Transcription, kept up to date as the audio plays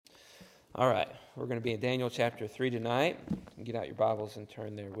All right, we're going to be in Daniel chapter 3 tonight. Get out your Bibles and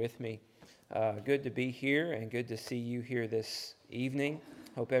turn there with me. Good to be here and good to see you here this evening.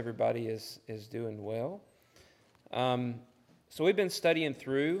 Hope everybody is doing well. So we've been studying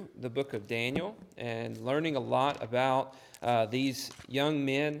through the book of Daniel and learning a lot about these young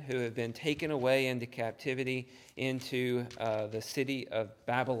men who have been taken away into captivity into the city of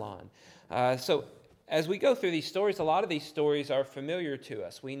Babylon. So as we go through these stories, a lot of these stories are familiar to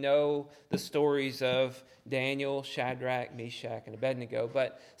us. We know the stories of Daniel, Shadrach, Meshach, and Abednego,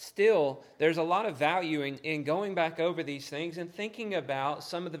 but still, there's a lot of value in going back over these things and thinking about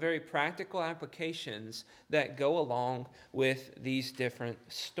some of the very practical applications that go along with these different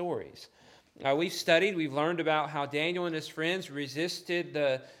stories. We've learned about how Daniel and his friends resisted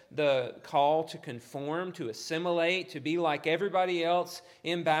the call to conform, to assimilate, to be like everybody else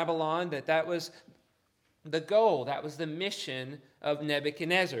in Babylon, that was the goal, that was the mission of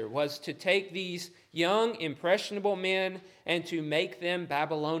Nebuchadnezzar, was to take these young, impressionable men and to make them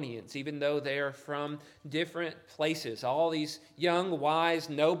Babylonians, even though they are from different places. All these young, wise,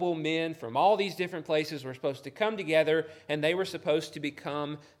 noble men from all these different places were supposed to come together, and they were supposed to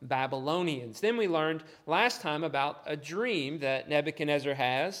become Babylonians. Then we learned last time about a dream that Nebuchadnezzar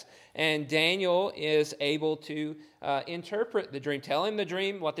has, and Daniel is able to interpret the dream, tell him the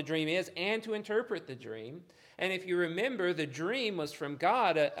dream, what the dream is, and to interpret the dream. And if you remember, the dream was from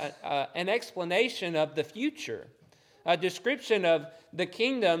God, an explanation of the future, a description of the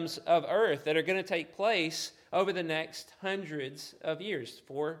kingdoms of earth that are going to take place over the next hundreds of years,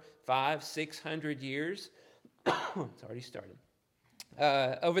 400, 500, 600 years. It's already started.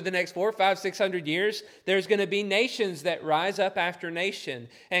 Over the next 400, 500, 600 years, there's going to be nations that rise up after nation.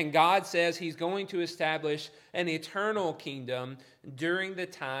 And God says He's going to establish an eternal kingdom during the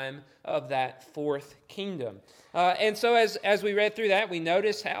time of that fourth kingdom. And so as we read through that, we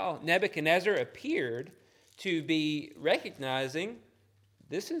notice how Nebuchadnezzar appeared to be recognizing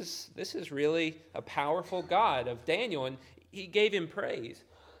this is really a powerful God of Daniel, and he gave him praise.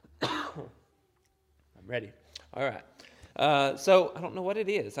 I'm ready. All right. So I don't know what it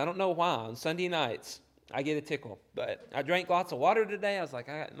is. I don't know why. On Sunday nights, I get a tickle. But I drank lots of water today. I was like,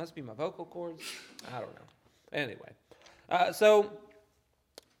 it must be my vocal cords. I don't know. Anyway. So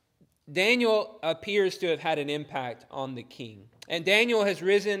Daniel appears to have had an impact on the king. And Daniel has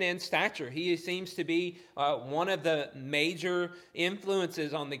risen in stature. He seems to be one of the major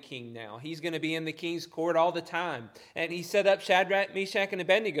influences on the king now. He's going to be in the king's court all the time. And he set up Shadrach, Meshach, and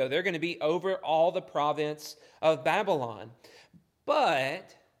Abednego. They're going to be over all the province of Babylon.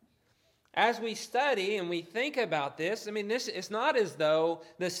 But as we study and we think about this, it's not as though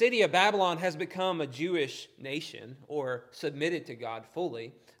the city of Babylon has become a Jewish nation or submitted to God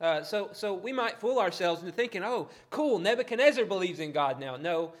fully. So we might fool ourselves into thinking, oh, cool, Nebuchadnezzar believes in God now.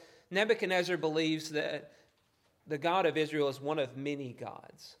 No, Nebuchadnezzar believes that the God of Israel is one of many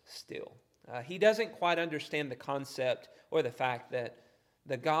gods still. He doesn't quite understand the concept or the fact that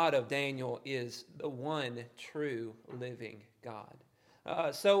the God of Daniel is the one true living God.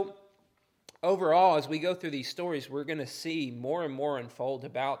 So overall, as we go through these stories, we're going to see more and more unfold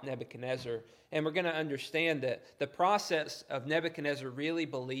about Nebuchadnezzar, and we're going to understand that the process of Nebuchadnezzar really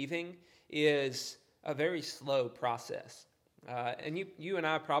believing is a very slow process. And you and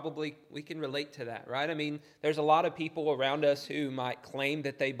I we can relate to that, right? There's a lot of people around us who might claim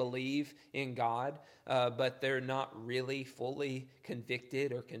that they believe in God, but they're not really fully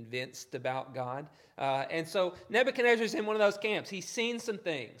convicted or convinced about God. And so Nebuchadnezzar's in one of those camps. He's seen some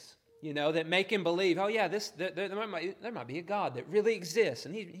things, that make him believe, oh yeah, there might be a God that really exists,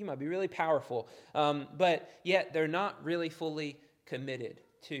 and he might be really powerful. But yet they're not really fully committed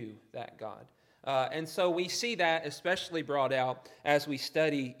to that God. And so we see that especially brought out as we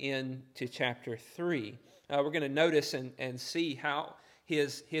study into chapter 3. We're going to notice and see how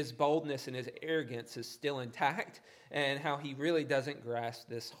his boldness and his arrogance is still intact, and how he really doesn't grasp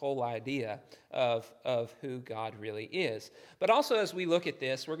this whole idea of who God really is. But also as we look at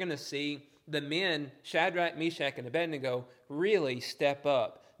this, we're going to see the men, Shadrach, Meshach, and Abednego, really step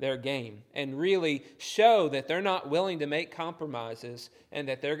up their game and really show that they're not willing to make compromises and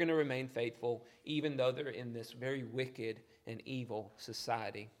that they're going to remain faithful even though they're in this very wicked and evil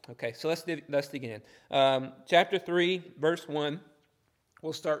society. Okay, so let's begin. Chapter 3, verse 1.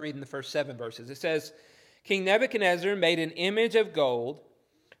 We'll start reading the first 7 verses. It says, King Nebuchadnezzar made an image of gold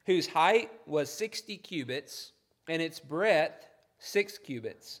whose height was 60 cubits and its breadth 6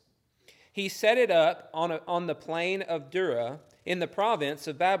 cubits. He set it up on the plain of Dura in the province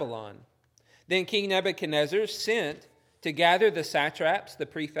of Babylon. Then King Nebuchadnezzar sent to gather the satraps, the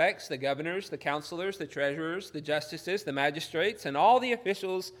prefects, the governors, the counselors, the treasurers, the justices, the magistrates, and all the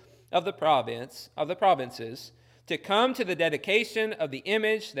officials of the provinces to come to the dedication of the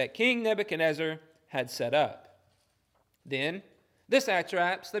image that King Nebuchadnezzar had set up. Then the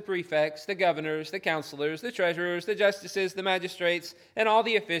satraps, the prefects, the governors, the counselors, the treasurers, the justices, the magistrates, and all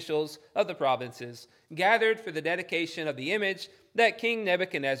the officials of the provinces gathered for the dedication of the image that King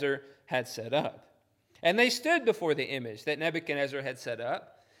Nebuchadnezzar had set up. And they stood before the image that Nebuchadnezzar had set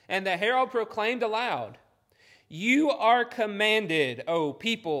up, and the herald proclaimed aloud, "You are commanded, O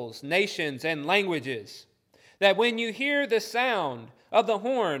peoples, nations, and languages, that when you hear the sound of the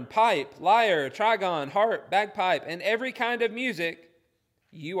horn, pipe, lyre, trigon, harp, bagpipe, and every kind of music,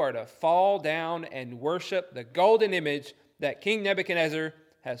 you are to fall down and worship the golden image that King Nebuchadnezzar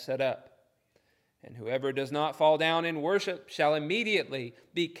has set up. And whoever does not fall down and worship shall immediately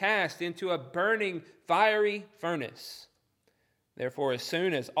be cast into a burning fiery furnace." Therefore, as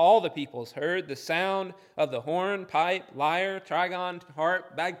soon as all the peoples heard the sound of the horn, pipe, lyre, trigon,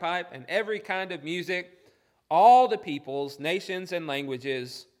 harp, bagpipe, and every kind of music, all the peoples, nations, and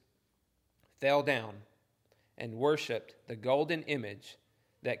languages fell down and worshipped the golden image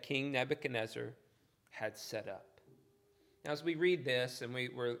that King Nebuchadnezzar had set up. Now, as we read this and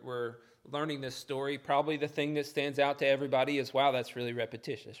we're learning this story, probably the thing that stands out to everybody is, wow, that's really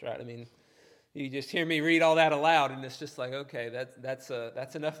repetitious, right? I mean, you just hear me read all that aloud, and it's just like, okay,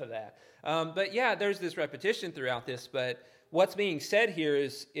 that's enough of that. But yeah, there's this repetition throughout this, but what's being said here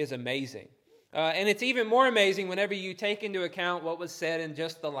is amazing. And it's even more amazing whenever you take into account what was said in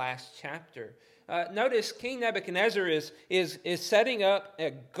just the last chapter. Notice King Nebuchadnezzar is setting up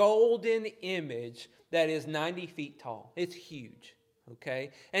a golden image that is 90 feet tall. It's huge,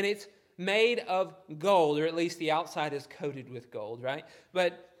 okay? And it's made of gold, or at least the outside is coated with gold, right?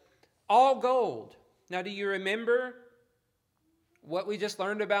 But all gold. Now, do you remember what we just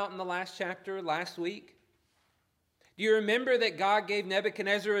learned about in the last chapter last week? Do you remember that God gave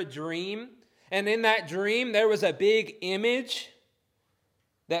Nebuchadnezzar a dream? And in that dream, there was a big image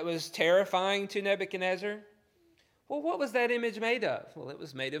that was terrifying to Nebuchadnezzar. Well, what was that image made of? Well, it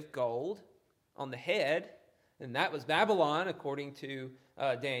was made of gold on the head, and that was Babylon, according to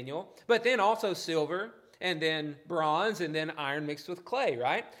Daniel. But then also silver, and then bronze, and then iron mixed with clay,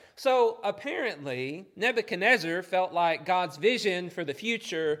 right? So apparently, Nebuchadnezzar felt like God's vision for the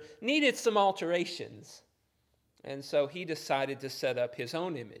future needed some alterations. And so he decided to set up his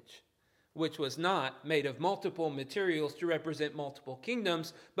own image, which was not made of multiple materials to represent multiple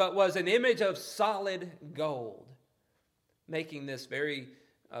kingdoms, but was an image of solid gold, making this very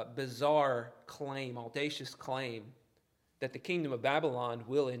bizarre claim, audacious claim, that the kingdom of Babylon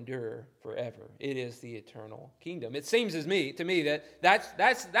will endure forever. It is the eternal kingdom. It seems to me that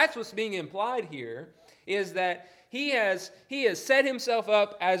that's what's being implied here, is that he has set himself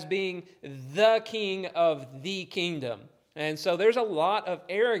up as being the king of the kingdom. And so there's a lot of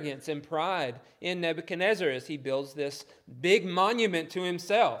arrogance and pride in Nebuchadnezzar as he builds this big monument to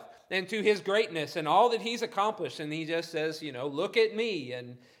himself and to his greatness and all that he's accomplished. And he just says, look at me.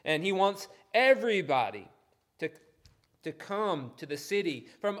 And he wants everybody to come to the city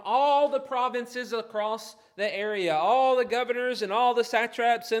from all the provinces across the area, all the governors and all the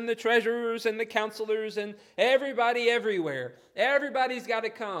satraps and the treasurers and the counselors and everybody everywhere. Everybody's got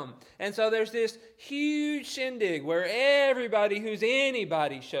to come. And so there's this huge shindig where everybody who's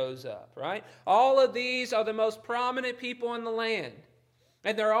anybody shows up, right? All of these are the most prominent people in the land.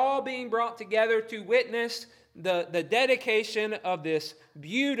 And they're all being brought together to witness the dedication of this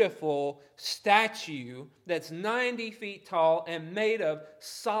beautiful statue that's 90 feet tall and made of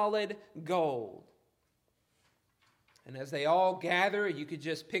solid gold. And as they all gather, you could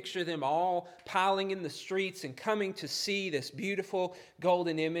just picture them all piling in the streets and coming to see this beautiful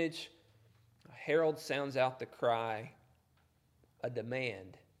golden image. A herald sounds out the cry, a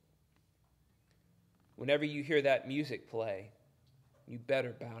demand. Whenever you hear that music play, you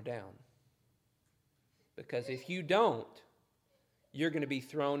better bow down. Because if you don't, you're going to be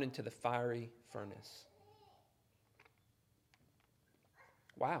thrown into the fiery furnace.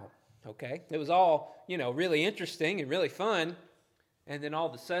 Wow, okay. It was all, really interesting and really fun. And then all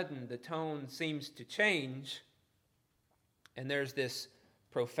of a sudden, the tone seems to change. And there's this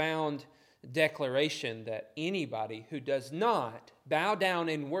profound declaration that anybody who does not bow down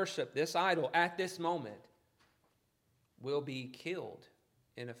and worship this idol at this moment will be killed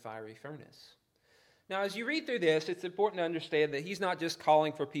in a fiery furnace. Now, as you read through this, it's important to understand that he's not just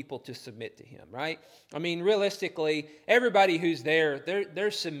calling for people to submit to him, right? I mean, realistically, everybody who's there,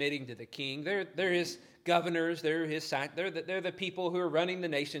 they're submitting to the king. They're his governors. They're the people who are running the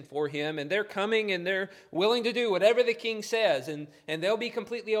nation for him, and they're coming and they're willing to do whatever the king says, and they'll be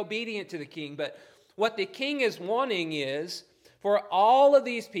completely obedient to the king. But what the king is wanting is for all of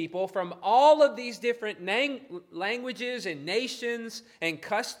these people from all of these different languages and nations and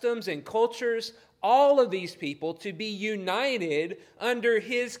customs and cultures, all of these people to be united under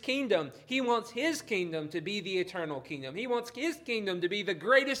his kingdom. He wants his kingdom to be the eternal kingdom. He wants his kingdom to be the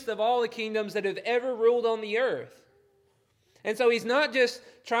greatest of all the kingdoms that have ever ruled on the earth. And so he's not just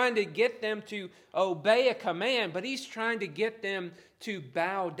trying to get them to obey a command, but he's trying to get them to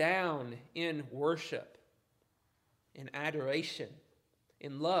bow down in worship, in adoration,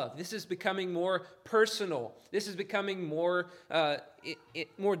 in love. This is becoming more personal. This is becoming more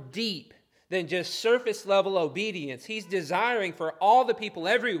deep than just surface level obedience. He's desiring for all the people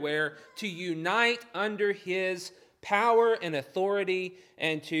everywhere to unite under his power and authority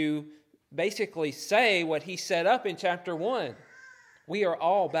and to basically say what he set up in chapter 1. We are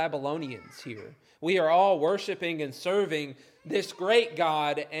all Babylonians here. We are all worshiping and serving this great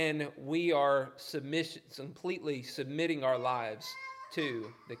God, and we are completely submitting our lives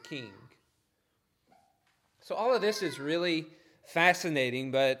to the King. So all of this is really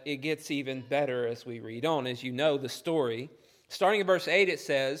fascinating, but it gets even better as we read on. As you know the story, starting in verse 8, it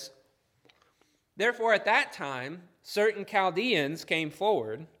says, "Therefore at that time certain Chaldeans came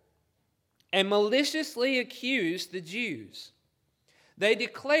forward and maliciously accused the Jews. They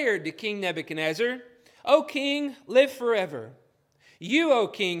declared to King Nebuchadnezzar, 'O king, live forever. You, O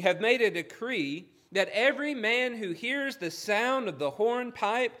king, have made a decree that every man who hears the sound of the horn,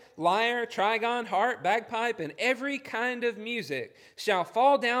 pipe, lyre, trigon, harp, bagpipe, and every kind of music shall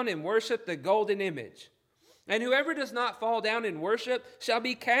fall down and worship the golden image. And whoever does not fall down and worship shall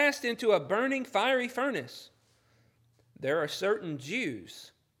be cast into a burning fiery furnace. There are certain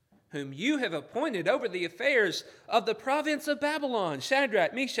Jews whom you have appointed over the affairs of the province of Babylon,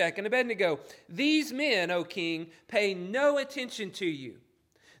 Shadrach, Meshach, and Abednego. These men, O king, pay no attention to you.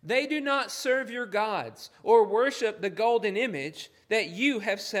 They do not serve your gods or worship the golden image that you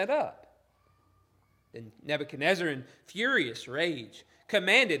have set up.' Then Nebuchadnezzar, in furious rage,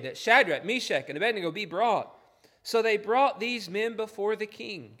 commanded that Shadrach, Meshach, and Abednego be brought. So they brought these men before the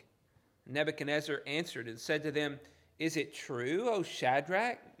king. Nebuchadnezzar answered and said to them, 'Is it true, O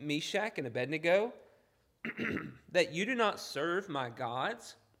Shadrach, Meshach, and Abednego, that you do not serve my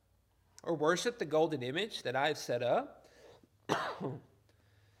gods or worship the golden image that I have set up?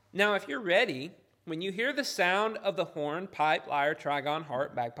 Now, if you're ready, when you hear the sound of the horn, pipe, lyre, trigon,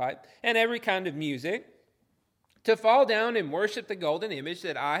 harp, bagpipe, and every kind of music, to fall down and worship the golden image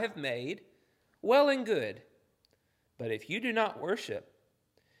that I have made, well and good. But if you do not worship,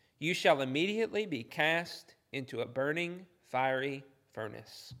 you shall immediately be cast into a burning, fiery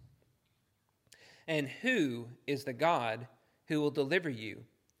furnace. And who is the God who will deliver you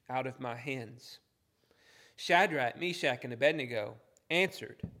out of my hands?' Shadrach, Meshach, and Abednego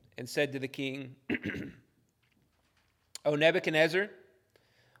answered and said to the king, 'O Nebuchadnezzar,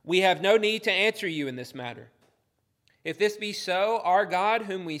 we have no need to answer you in this matter. If this be so, our God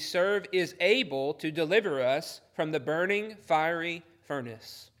whom we serve is able to deliver us from the burning, fiery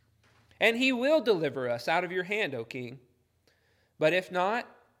furnace. And he will deliver us out of your hand, O king. But if not,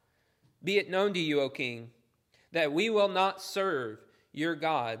 be it known to you, O king, that we will not serve your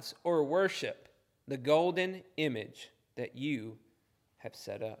gods or worship the golden image that you have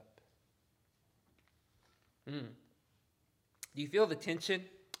set up.'" Do you feel the tension?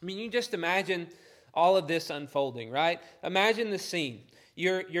 I mean, you just imagine all of this unfolding, right? Imagine the scene.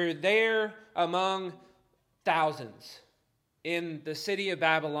 You're there among thousands in the city of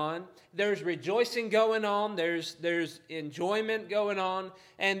Babylon. There's rejoicing going on. There's enjoyment going on.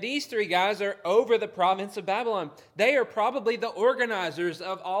 And these three guys are over the province of Babylon. They are probably the organizers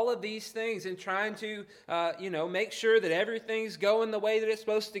of all of these things and trying to, make sure that everything's going the way that it's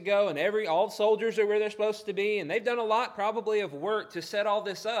supposed to go and all soldiers are where they're supposed to be. And they've done a lot probably of work to set all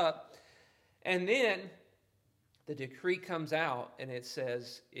this up. And then the decree comes out and it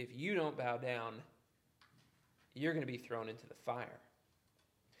says, if you don't bow down, you're going to be thrown into the fire.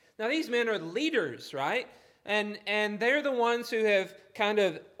 Now, these men are leaders, right? And they're the ones who have kind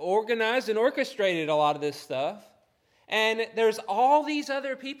of organized and orchestrated a lot of this stuff. And there's all these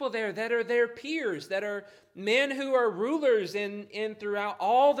other people there that are their peers, that are men who are rulers in throughout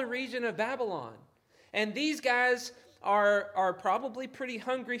all the region of Babylon. And these guys are probably pretty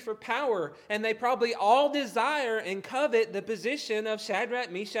hungry for power, and they probably all desire and covet the position of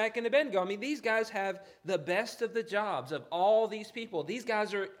Shadrach, Meshach, and Abednego. I mean, these guys have the best of the jobs of all these people. These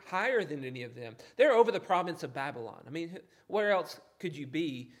guys are higher than any of them. They're over the province of Babylon. I mean, where else could you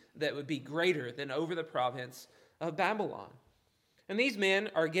be that would be greater than over the province of Babylon? And these men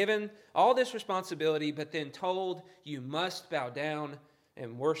are given all this responsibility, but then told, you must bow down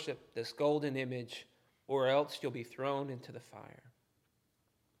and worship this golden image, or else you'll be thrown into the fire.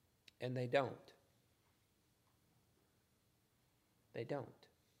 And they don't. They don't.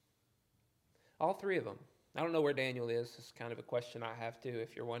 All three of them. I don't know where Daniel is. It's kind of a question I have too,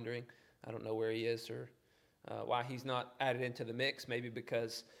 if you're wondering. I don't know where he is or why he's not added into the mix. Maybe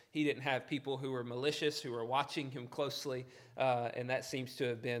because he didn't have people who were malicious, who were watching him closely. And that seems to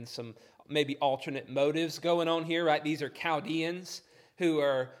have been some maybe alternate motives going on here, right? These are Chaldeans who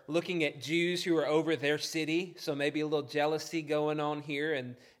are looking at Jews who are over their city. So maybe a little jealousy going on here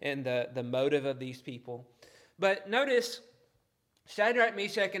and the motive of these people. But notice Shadrach,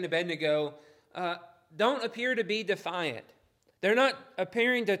 Meshach, and Abednego don't appear to be defiant. They're not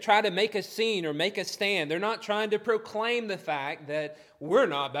appearing to try to make a scene or make a stand. They're not trying to proclaim the fact that we're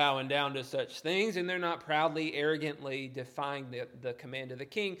not bowing down to such things, and they're not proudly, arrogantly defying the command of the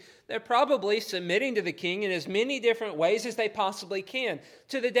king. They're probably submitting to the king in as many different ways as they possibly can,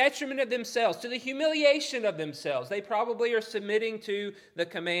 to the detriment of themselves, to the humiliation of themselves. They probably are submitting to the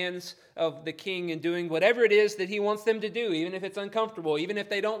commands of the king and doing whatever it is that he wants them to do, even if it's uncomfortable, even if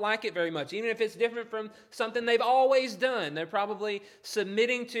they don't like it very much, even if it's different from something they've always done. They're probably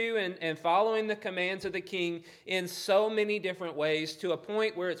submitting to and following the commands of the king in so many different ways, to a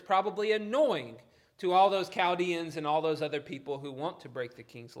point where it's probably annoying to all those Chaldeans and all those other people who want to break the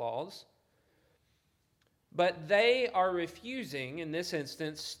king's laws. But they are refusing, in this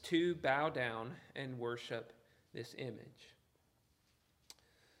instance, to bow down and worship this image.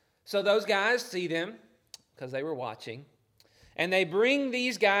 So those guys see them, because they were watching, and they bring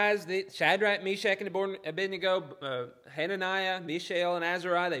these guys, Shadrach, Meshach, and Abednego, Hananiah, Mishael, and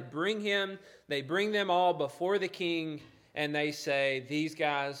Azariah, they bring them all before the king, and they say, these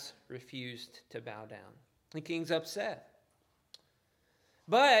guys refused to bow down. The king's upset.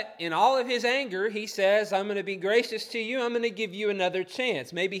 But in all of his anger, he says, I'm going to be gracious to you. I'm going to give you another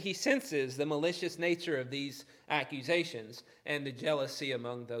chance. Maybe he senses the malicious nature of these accusations and the jealousy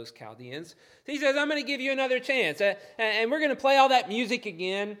among those Chaldeans. So he says, I'm going to give you another chance. And we're going to play all that music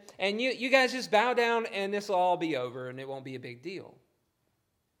again. And you guys just bow down and this will all be over and it won't be a big deal.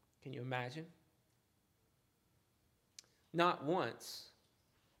 Can you imagine? Not once,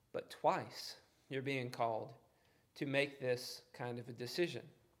 but twice you're being called to make this kind of a decision.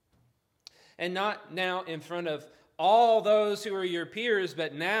 And not now in front of all those who are your peers,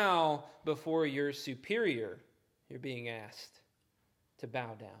 but now before your superior, you're being asked to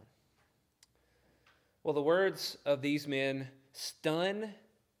bow down. Well, the words of these men stun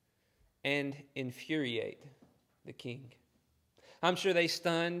and infuriate the king. I'm sure they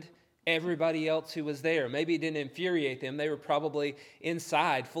stunned everybody else who was there. Maybe it didn't infuriate them. They were probably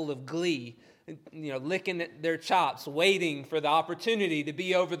inside full of glee, licking their chops, waiting for the opportunity to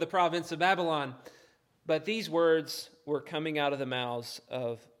be over the province of Babylon. But these words were coming out of the mouths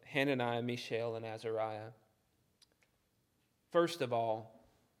of Hananiah, Mishael, and Azariah. First of all,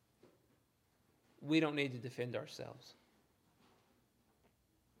 we don't need to defend ourselves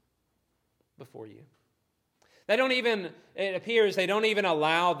before you. It appears they don't even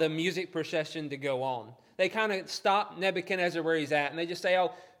allow the music procession to go on. They kind of stop Nebuchadnezzar where he's at, and they just say,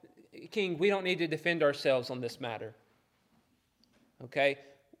 oh, King, we don't need to defend ourselves on this matter. Okay?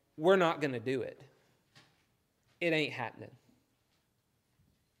 We're not going to do it. It ain't happening.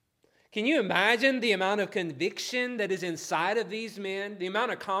 Can you imagine the amount of conviction that is inside of these men, the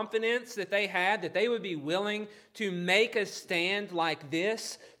amount of confidence that they had, that they would be willing to make a stand like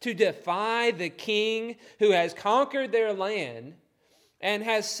this, to defy the king who has conquered their land and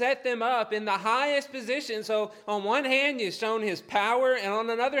has set them up in the highest position? So on one hand, he's shown his power, and on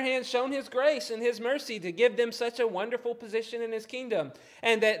another hand, shown his grace and his mercy to give them such a wonderful position in his kingdom.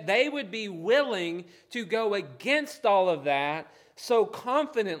 And that they would be willing to go against all of that so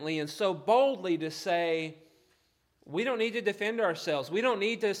confidently and so boldly to say, we don't need to defend ourselves. We don't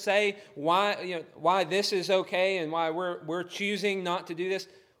need to say why this is okay and why we're choosing not to do this.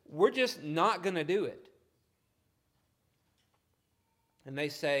 We're just not going to do it. And they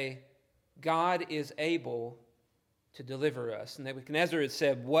say, God is able to deliver us. And Nebuchadnezzar had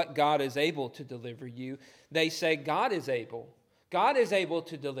said, what God is able to deliver you. They say, God is able. God is able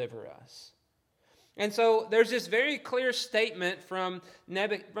to deliver us. And so there's this very clear statement from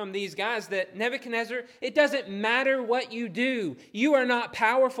these guys that Nebuchadnezzar, it doesn't matter what you do. You are not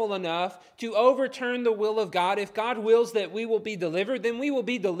powerful enough to overturn the will of God. If God wills that we will be delivered, then we will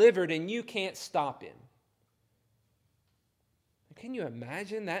be delivered, and you can't stop him. Can you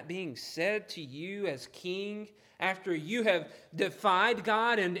imagine that being said to you as king after you have defied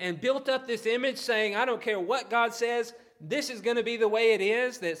God and built up this image saying, I don't care what God says, this is going to be the way it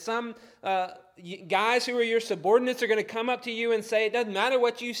is, that some guys who are your subordinates are going to come up to you and say, it doesn't matter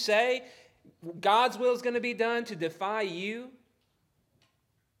what you say, God's will is going to be done to defy you.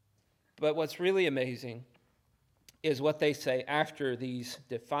 But what's really amazing is what they say after these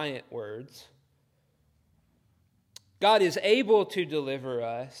defiant words. God is able to deliver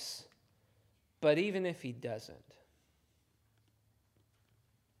us, but even if he doesn't.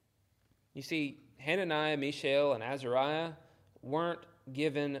 You see, Hananiah, Mishael, and Azariah weren't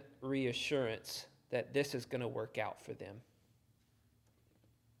given reassurance that this is going to work out for them.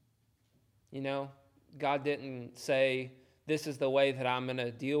 You know, God didn't say, this is the way that I'm going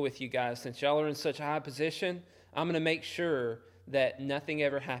to deal with you guys. Since y'all are in such a high position, I'm going to make sure that nothing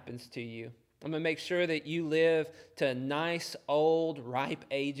ever happens to you. I'm going to make sure that you live to nice, old, ripe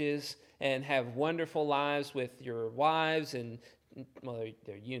ages and have wonderful lives with your wives and, well,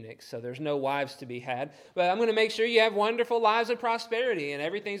 they're eunuchs, so there's no wives to be had. But I'm going to make sure you have wonderful lives of prosperity and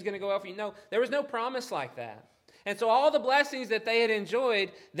everything's going to go well for you. No, there was no promise like that. And so all the blessings that they had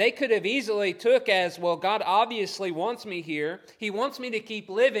enjoyed, they could have easily took as, well, God obviously wants me here. He wants me to keep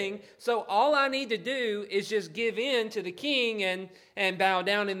living. So all I need to do is just give in to the king and bow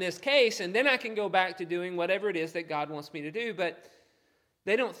down in this case. And then I can go back to doing whatever it is that God wants me to do. But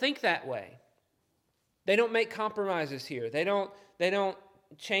they don't think that way. They don't make compromises here. They don't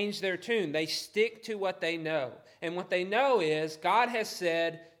change their tune. They stick to what they know. And what they know is God has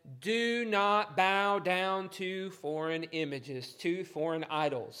said, do not bow down to foreign images, to foreign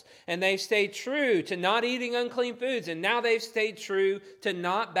idols. And they've stayed true to not eating unclean foods. And now they've stayed true to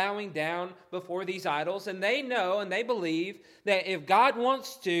not bowing down before these idols. And they know and they believe that if God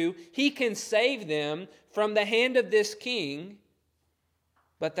wants to, he can save them from the hand of this king.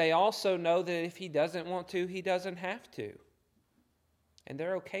 But they also know that if he doesn't want to, he doesn't have to. And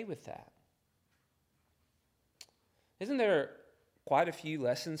they're okay with that. Isn't there quite a few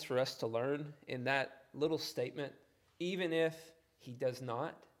lessons for us to learn in that little statement? Even if he does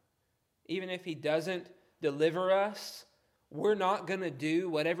not, even if he doesn't deliver us, we're not going to do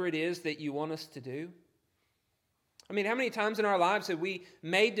whatever it is that you want us to do. I mean, how many times in our lives have we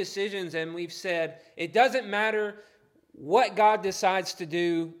made decisions and we've said, it doesn't matter what God decides to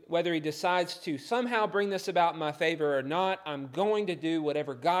do, whether he decides to somehow bring this about in my favor or not, I'm going to do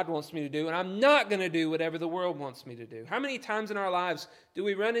whatever God wants me to do, and I'm not going to do whatever the world wants me to do. How many times in our lives do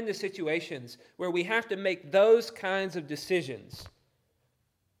we run into situations where we have to make those kinds of decisions?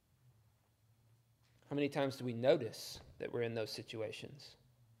 How many times do we notice that we're in those situations?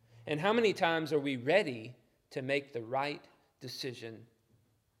 And how many times are we ready to make the right decision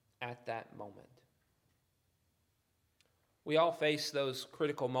at that moment? We all face those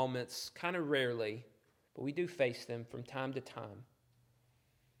critical moments kind of rarely, but we do face them from time to time.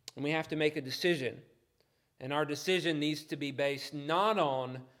 And we have to make a decision. And our decision needs to be based not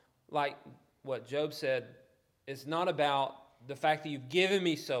on, like what Job said, it's not about the fact that you've given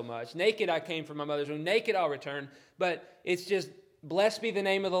me so much. Naked I came from my mother's womb, naked I'll return. But it's just, blessed be the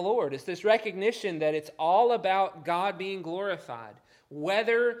name of the Lord. It's this recognition that it's all about God being glorified.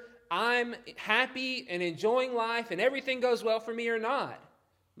 Whether I'm happy and enjoying life and everything goes well for me or not,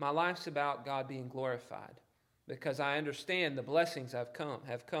 my life's about God being glorified because I understand the blessings have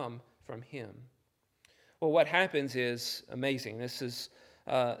come from him. Well, what happens is amazing. This is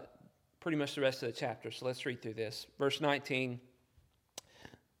pretty much the rest of the chapter, so let's read through this. Verse 19.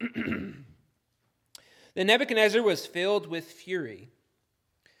 Then Nebuchadnezzar was filled with fury,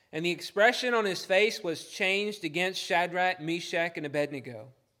 and the expression on his face was changed against Shadrach, Meshach, and Abednego.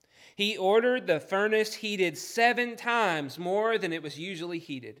 He ordered the furnace heated 7 times more than it was usually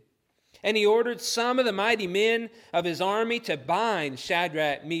heated. And he ordered some of the mighty men of his army to bind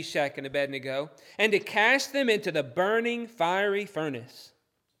Shadrach, Meshach, and Abednego, and to cast them into the burning fiery furnace.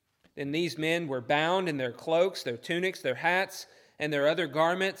 Then these men were bound in their cloaks, their tunics, their hats, and their other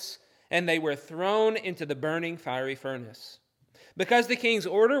garments, and they were thrown into the burning fiery furnace. Because the king's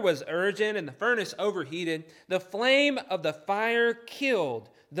order was urgent and the furnace overheated, the flame of the fire killed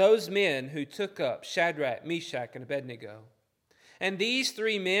those men who took up Shadrach, Meshach, and Abednego. And these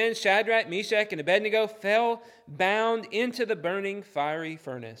 3 men, Shadrach, Meshach, and Abednego, fell bound into the burning fiery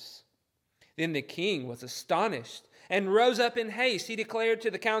furnace. Then the king was astonished and rose up in haste. He declared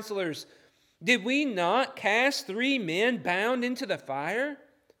to the counselors, "Did we not cast 3 men bound into the fire?"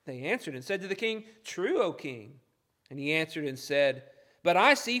 They answered and said to the king, "True, O king." And he answered and said, "But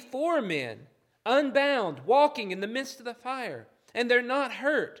I see 4 men, unbound, walking in the midst of the fire, and they're not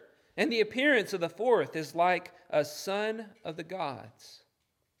hurt. And the appearance of the 4th is like a son of the gods."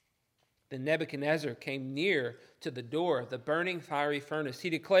 Then Nebuchadnezzar came near to the door of the burning fiery furnace. He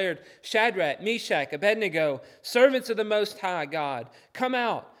declared, "Shadrach, Meshach, Abednego, servants of the Most High God, come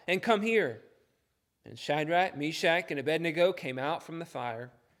out and come here." And Shadrach, Meshach, and Abednego came out from the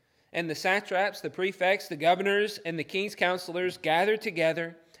fire. And the satraps, the prefects, the governors, and the king's counselors gathered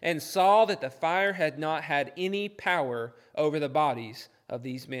together and saw that the fire had not had any power over the bodies of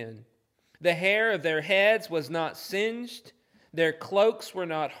these men. The hair of their heads was not singed, their cloaks were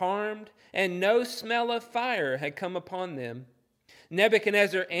not harmed, and no smell of fire had come upon them.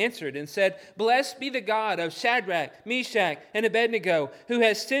 Nebuchadnezzar answered and said, "Blessed be the God of Shadrach, Meshach, and Abednego, who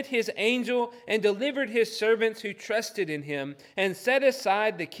has sent his angel and delivered his servants who trusted in him, and set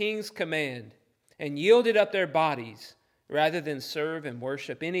aside the king's command, and yielded up their bodies, rather than serve and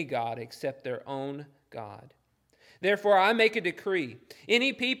worship any god except their own God. Therefore I make a decree: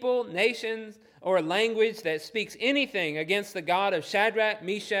 any people, nation, or language that speaks anything against the God of Shadrach,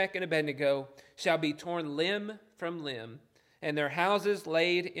 Meshach, and Abednego shall be torn limb from limb, and their houses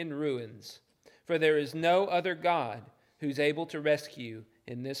laid in ruins. For there is no other God who's able to rescue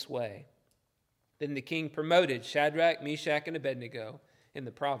in this way." Then the king promoted Shadrach, Meshach, and Abednego in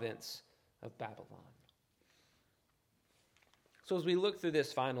the province of Babylon. So as we look through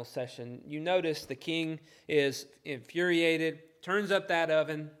this final session, you notice the king is infuriated, turns up that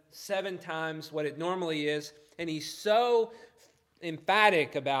oven 7 times what it normally is, and he's so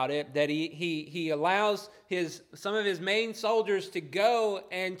emphatic about it that he allows some of his main soldiers to go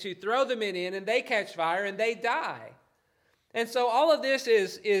and to throw them in, and they catch fire and they die. And so all of this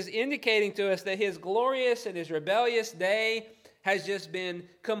is indicating to us that his glorious and his rebellious day has just been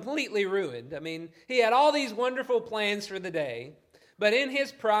completely ruined. I mean, he had all these wonderful plans for the day, but in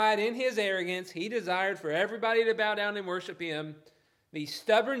his pride, in his arrogance, he desired for everybody to bow down and worship him. These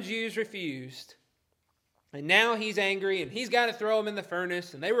stubborn Jews refused. And now he's angry, and he's got to throw them in the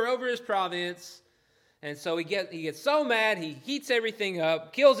furnace, and they were over his province. And so he gets so mad, he heats everything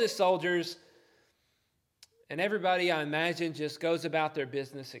up, kills his soldiers, and everybody, I imagine, just goes about their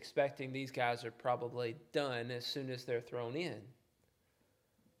business expecting these guys are probably done as soon as they're thrown in.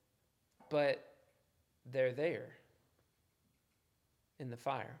 But they're there in the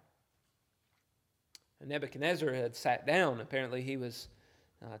fire. And Nebuchadnezzar had sat down. Apparently he was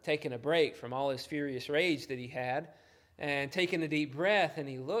taking a break from all his furious rage that he had, and taking a deep breath, and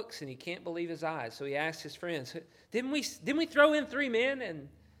he looks and he can't believe his eyes. So he asks his friends, didn't we throw in 3 men? And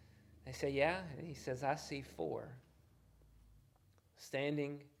they say, yeah. And he says, I see 4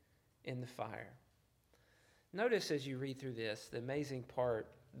 standing in the fire. Notice as you read through this, the amazing part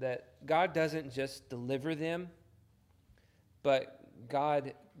that God doesn't just deliver them, but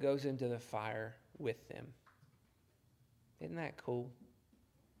God goes into the fire with them. Isn't that cool?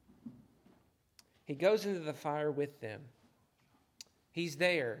 He goes into the fire with them. He's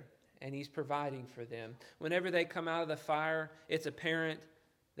there, and he's providing for them. Whenever they come out of the fire, it's apparent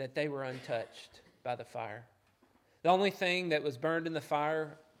that they were untouched by the fire. The only thing that was burned in the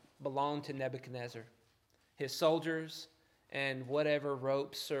fire belonged to Nebuchadnezzar, his soldiers, and whatever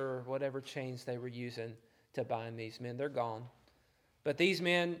ropes or whatever chains they were using to bind these men. They're gone. But these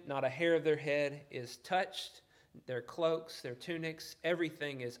men, not a hair of their head is touched. Their cloaks, their tunics,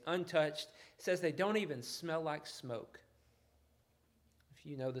 everything is untouched. It says they don't even smell like smoke. If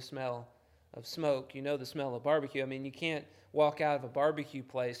you know the smell of smoke, you know the smell of barbecue. I mean, you can't walk out of a barbecue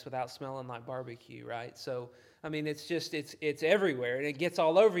place without smelling like barbecue, right? So, I mean, it's everywhere, and it gets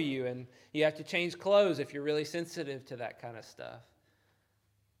all over you, and you have to change clothes if you're really sensitive to that kind of stuff.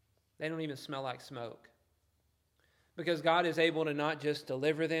 They don't even smell like smoke. Because God is able to not just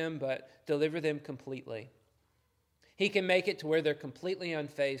deliver them, but deliver them completely. He can make it to where they're completely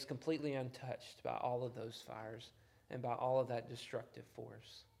unfazed, completely untouched by all of those fires and by all of that destructive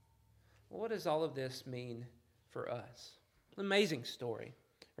force. Well, what does all of this mean for us? Amazing story,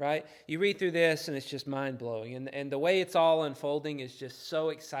 right? You read through this and it's just mind-blowing. And the way it's all unfolding is just so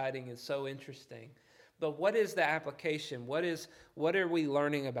exciting and so interesting. But what is the application? What are we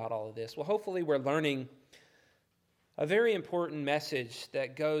learning about all of this? Well, hopefully we're learning a very important message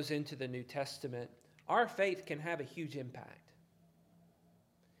that goes into the New Testament. Our faith can have a huge impact.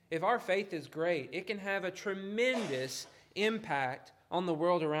 If our faith is great, it can have a tremendous impact on the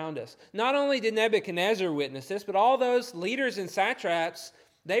world around us. Not only did Nebuchadnezzar witness this, but all those leaders and satraps,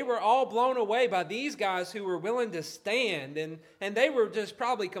 they were all blown away by these guys who were willing to stand, and they were just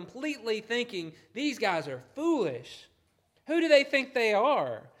probably completely thinking, these guys are foolish. Who do they think they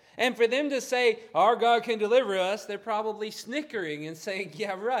are? And for them to say, our God can deliver us, they're probably snickering and saying,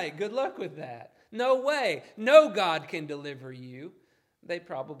 yeah, right, good luck with that. No way. No God can deliver you. They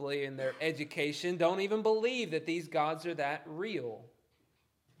probably, in their education, don't even believe that these gods are that real.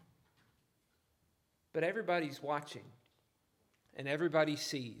 But everybody's watching, and everybody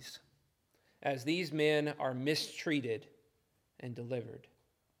sees as these men are mistreated and delivered.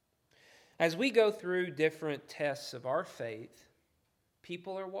 As we go through different tests of our faith,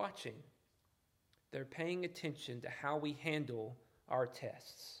 People are watching. They're paying attention to how we handle our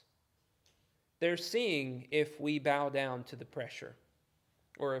tests. They're seeing if we bow down to the pressure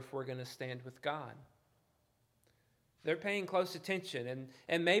or if we're going to stand with God. They're paying close attention,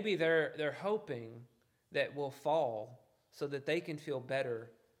 and maybe they're hoping that we'll fall so that they can feel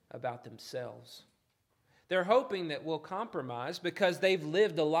better about themselves. They're hoping that we'll compromise because they've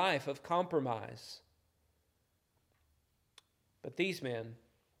lived a life of compromise. But these men,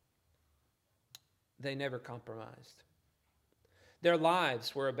 they never compromised. Their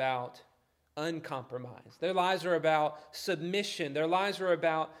lives were about uncompromised. Their lives were about submission. Their lives were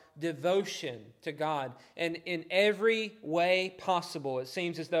about devotion to God. And in every way possible, it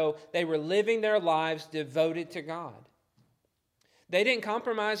seems as though they were living their lives devoted to God. They didn't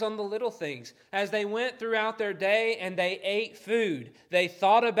compromise on the little things. As they went throughout their day and they ate food, they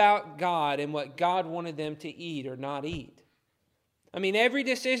thought about God and what God wanted them to eat or not eat. I mean, every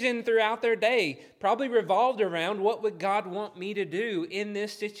decision throughout their day probably revolved around what would God want me to do in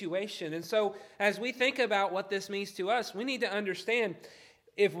this situation. And so as we think about what this means to us, we need to understand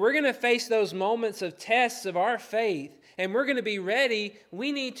if we're going to face those moments of tests of our faith and we're going to be ready,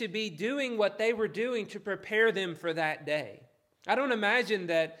 we need to be doing what they were doing to prepare them for that day. I don't imagine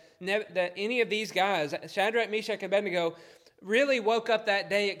that any of these guys, Shadrach, Meshach, and Abednego, really woke up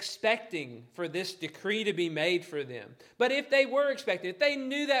that day expecting for this decree to be made for them. But if they were expecting, if they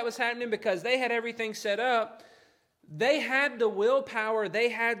knew that was happening because they had everything set up, they had the willpower, they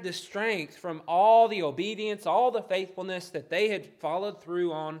had the strength from all the obedience, all the faithfulness that they had followed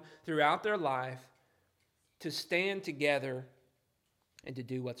through on throughout their life to stand together and to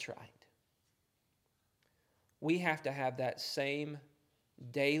do what's right. We have to have that same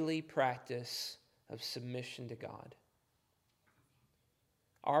daily practice of submission to God.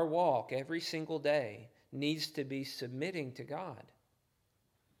 Our walk every single day needs to be submitting to God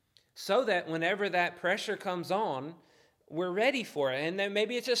so that whenever that pressure comes on, we're ready for it. And then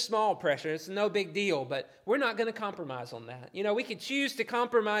maybe it's a small pressure. It's no big deal, but we're not going to compromise on that. You know, we could choose to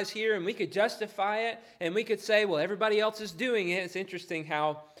compromise here and we could justify it and we could say, well, everybody else is doing it. It's interesting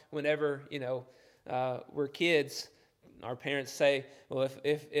how whenever, we're kids, our parents say, well,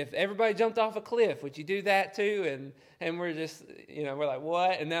 if everybody jumped off a cliff, would you do that too? And we're just, we're like,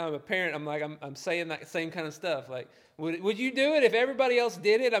 what? And now I'm a parent. I'm like, I'm saying that same kind of stuff. Like, would you do it if everybody else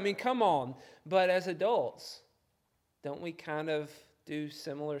did it? I mean, come on. But as adults, don't we kind of do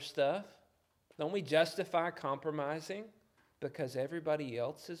similar stuff? Don't we justify compromising because everybody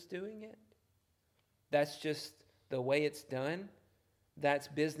else is doing it? That's just the way it's done. That's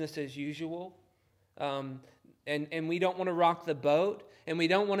business as usual. And we don't want to rock the boat, and we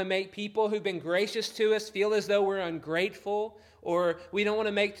don't want to make people who've been gracious to us feel as though we're ungrateful, or we don't want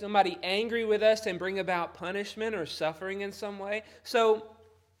to make somebody angry with us and bring about punishment or suffering in some way. So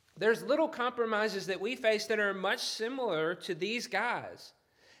there's little compromises that we face that are much similar to these guys.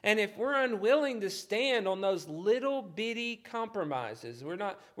 And if we're unwilling to stand on those little bitty compromises,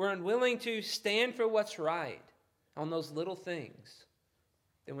 we're unwilling to stand for what's right on those little things,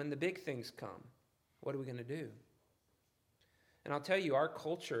 then when the big things come, what are we going to do? And I'll tell you, our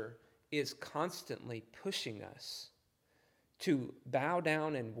culture is constantly pushing us to bow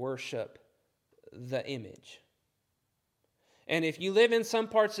down and worship the image. And if you live in some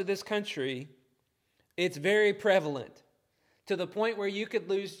parts of this country, it's very prevalent to the point where you could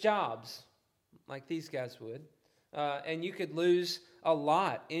lose jobs, like these guys would, and you could lose a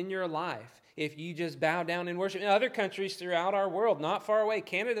lot in your life if you just bow down and worship. In other countries throughout our world, not far away,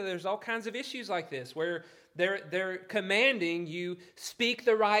 Canada, there's all kinds of issues like this where they're commanding you speak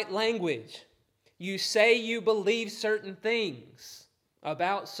the right language. You say you believe certain things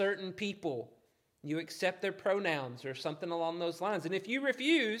about certain people. You accept their pronouns or something along those lines. And if you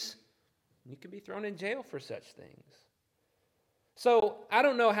refuse, you can be thrown in jail for such things. So I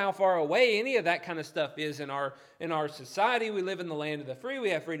don't know how far away any of that kind of stuff is in our society. We live in the land of the free. We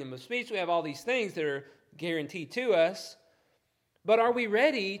have freedom of speech. We have all these things that are guaranteed to us. But are we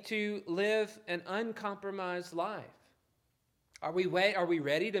ready to live an uncompromised life? Are we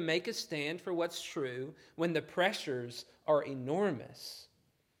ready to make a stand for what's true when the pressures are enormous?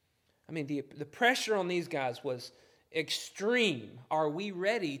 I mean, the pressure on these guys was extreme. Are we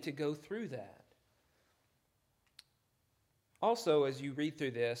ready to go through that? Also, as you read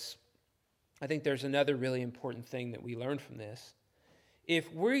through this, I think there's another really important thing that we learn from this.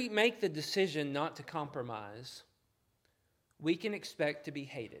 If we make the decision not to compromise, we can expect to be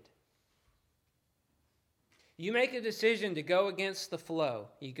hated. You make a decision to go against the flow.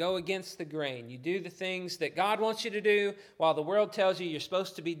 You go against the grain. You do the things that God wants you to do while the world tells you you're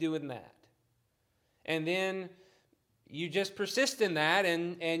supposed to be doing that. And then you just persist in that,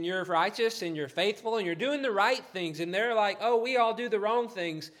 and you're righteous and you're faithful and you're doing the right things, and they're like, oh, we all do the wrong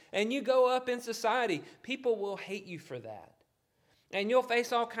things, and you go up in society, people will hate you for that. And you'll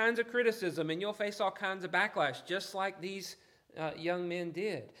face all kinds of criticism, and you'll face all kinds of backlash, just like these young men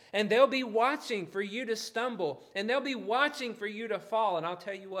did. And they'll be watching for you to stumble, and they'll be watching for you to fall. And I'll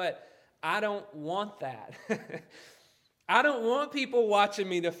tell you what, I don't want that. I don't want people watching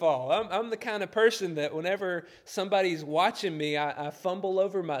me to fall. I'm the kind of person that whenever somebody's watching me, I fumble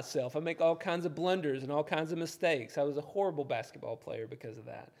over myself. I make all kinds of blunders and all kinds of mistakes. I was a horrible basketball player because of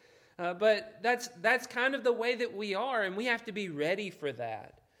that. But that's kind of the way that we are, and we have to be ready for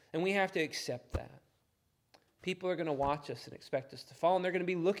that, and we have to accept that. People are going to watch us and expect us to fall, and they're going to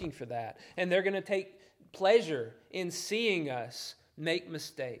be looking for that, and they're going to take pleasure in seeing us make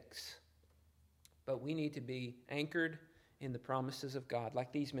mistakes. But we need to be anchored in the promises of God,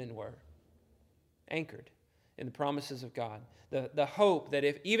 like these men were. Anchored in the promises of God. The hope that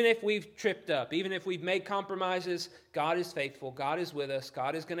even if we've tripped up, even if we've made compromises, God is faithful, God is with us,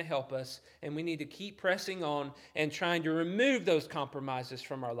 God is going to help us, and we need to keep pressing on and trying to remove those compromises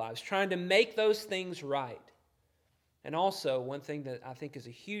from our lives, trying to make those things right. And also, one thing that I think is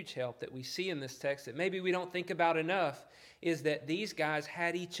a huge help that we see in this text that maybe we don't think about enough is that these guys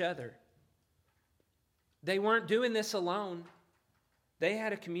had each other. They weren't doing this alone. They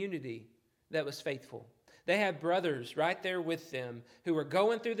had a community that was faithful. They had brothers right there with them who were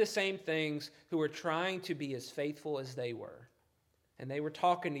going through the same things, who were trying to be as faithful as they were. And they were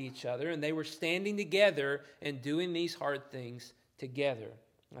talking to each other, and they were standing together and doing these hard things together.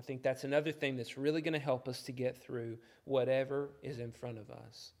 I think that's another thing that's really going to help us to get through whatever is in front of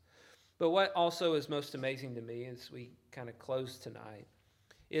us. But what also is most amazing to me as we kind of close tonight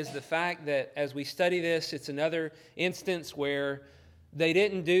is the fact that as we study this, it's another instance where they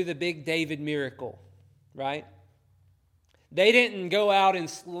didn't do the big David miracle, right? They didn't go out and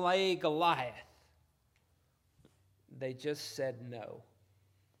slay Goliath. They just said no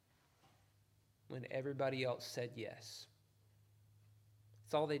when everybody else said yes.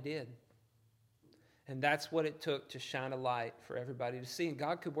 That's all they did. And that's what it took to shine a light for everybody to see. And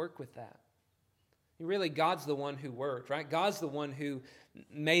God could work with that. Really, God's the one who worked, right? God's the one who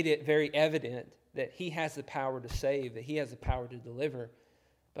made it very evident that He has the power to save, that He has the power to deliver.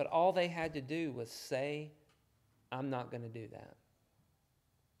 But all they had to do was say, I'm not going to do that.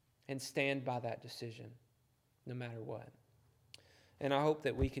 And stand by that decision, no matter what. And I hope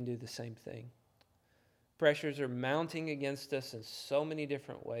that we can do the same thing. Pressures are mounting against us in so many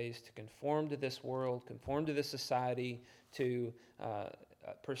different ways to conform to this world, conform to this society, to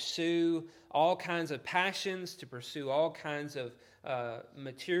pursue all kinds of passions, to pursue all kinds of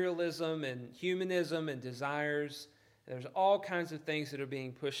materialism and humanism and desires. There's all kinds of things that are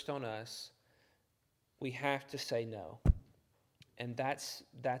being pushed on us. We have to say no. And that's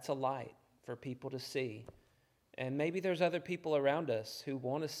a light for people to see. And maybe there's other people around us who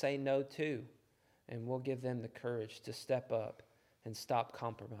want to say no too. And we'll give them the courage to step up and stop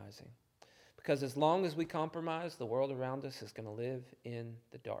compromising. Because as long as we compromise, the world around us is going to live in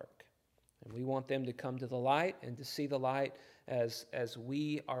the dark. And we want them to come to the light and to see the light as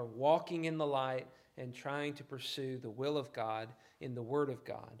we are walking in the light and trying to pursue the will of God in the Word of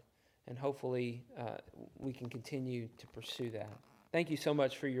God. And hopefully we can continue to pursue that. Thank you so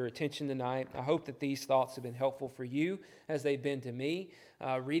much for your attention tonight. I hope that these thoughts have been helpful for you as they've been to me.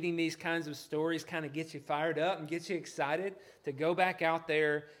 Reading these kinds of stories kind of gets you fired up and gets you excited to go back out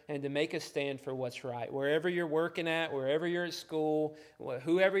there and to make a stand for what's right. Wherever you're working at, wherever you're at school,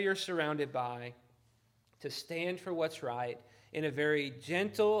 whoever you're surrounded by, to stand for what's right in a very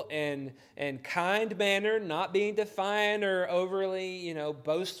gentle and kind manner, not being defiant or overly,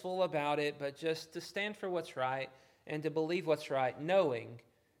 boastful about it, but just to stand for what's right and to believe what's right, knowing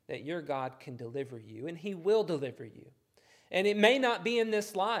that your God can deliver you, and He will deliver you. And it may not be in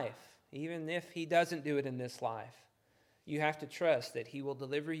this life, even if He doesn't do it in this life. You have to trust that He will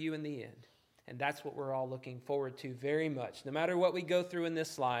deliver you in the end. And that's what we're all looking forward to very much. No matter what we go through in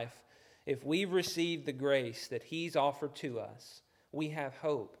this life, if we've received the grace that He's offered to us, we have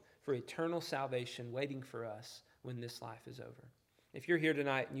hope for eternal salvation waiting for us when this life is over. If you're here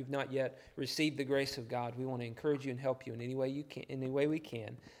tonight and you've not yet received the grace of God, we want to encourage you and help you in any way we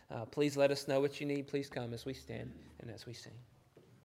can. Please let us know what you need. Please come as we stand and as we sing.